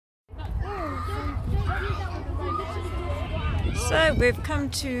So we've come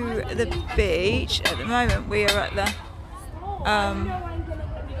to the beach. At the moment we are at the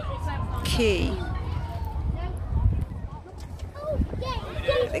quay.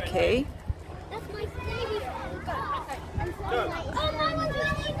 The quay. And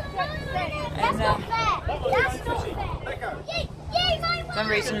for some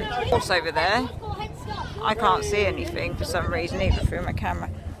reason, what's over there? I can't see anything for some reason, either through my camera.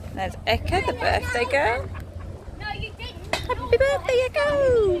 And there's Echo, the birthday girl. Happy birthday,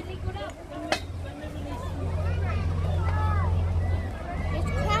 Echo!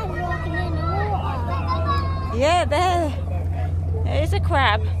 Yeah, there. There's a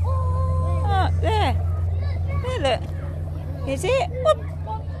crab. Oh, there. There, look. Is it? Whoop.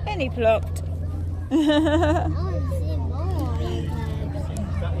 And he plopped.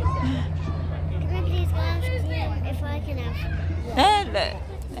 There, look.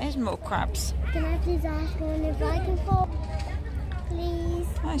 There's more crabs. Can I please ask one if I can fall? Please.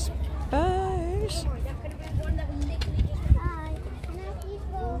 I suppose. Hi. Can I please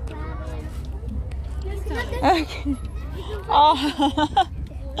fall crabbing? Okay. Oh.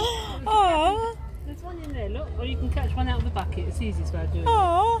 Oh. There's one in there, look. Or you can catch one out of the bucket. It's the easiest way of doing it.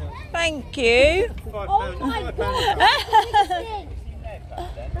 Oh. Thank you. Oh my God.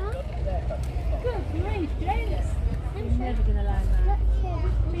 Good grief, James. You're never going to land that.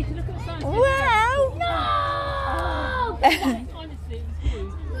 Peter, look at the size. Wow. No! Honestly,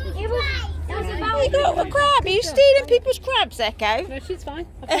 it was huge. You got a crab. Are you stealing people's crabs, Echo? No, she's fine.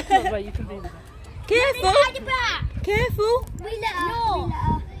 I've got another way you can do that. Careful. Careful. We let her.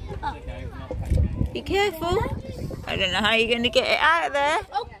 Be careful. I don't know how you're going to get it out of there.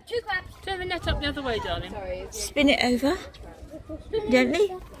 Oh, 2 crabs. Turn the net up the other way, darling. Spin it over.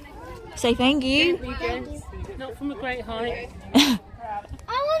 Gently. Say thank you. Gently, not from a great height. I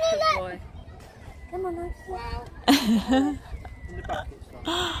want to Good let. boy. Come on, wow.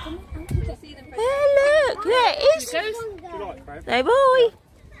 Oh, look. There it is. There, boy.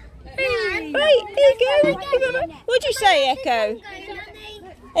 Right, there you go. What'd you say, Echo?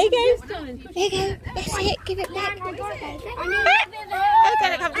 There you go. There you go. That's it. Give it back. Oh,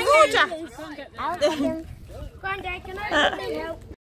 gotta come to water. Granddad, can I help?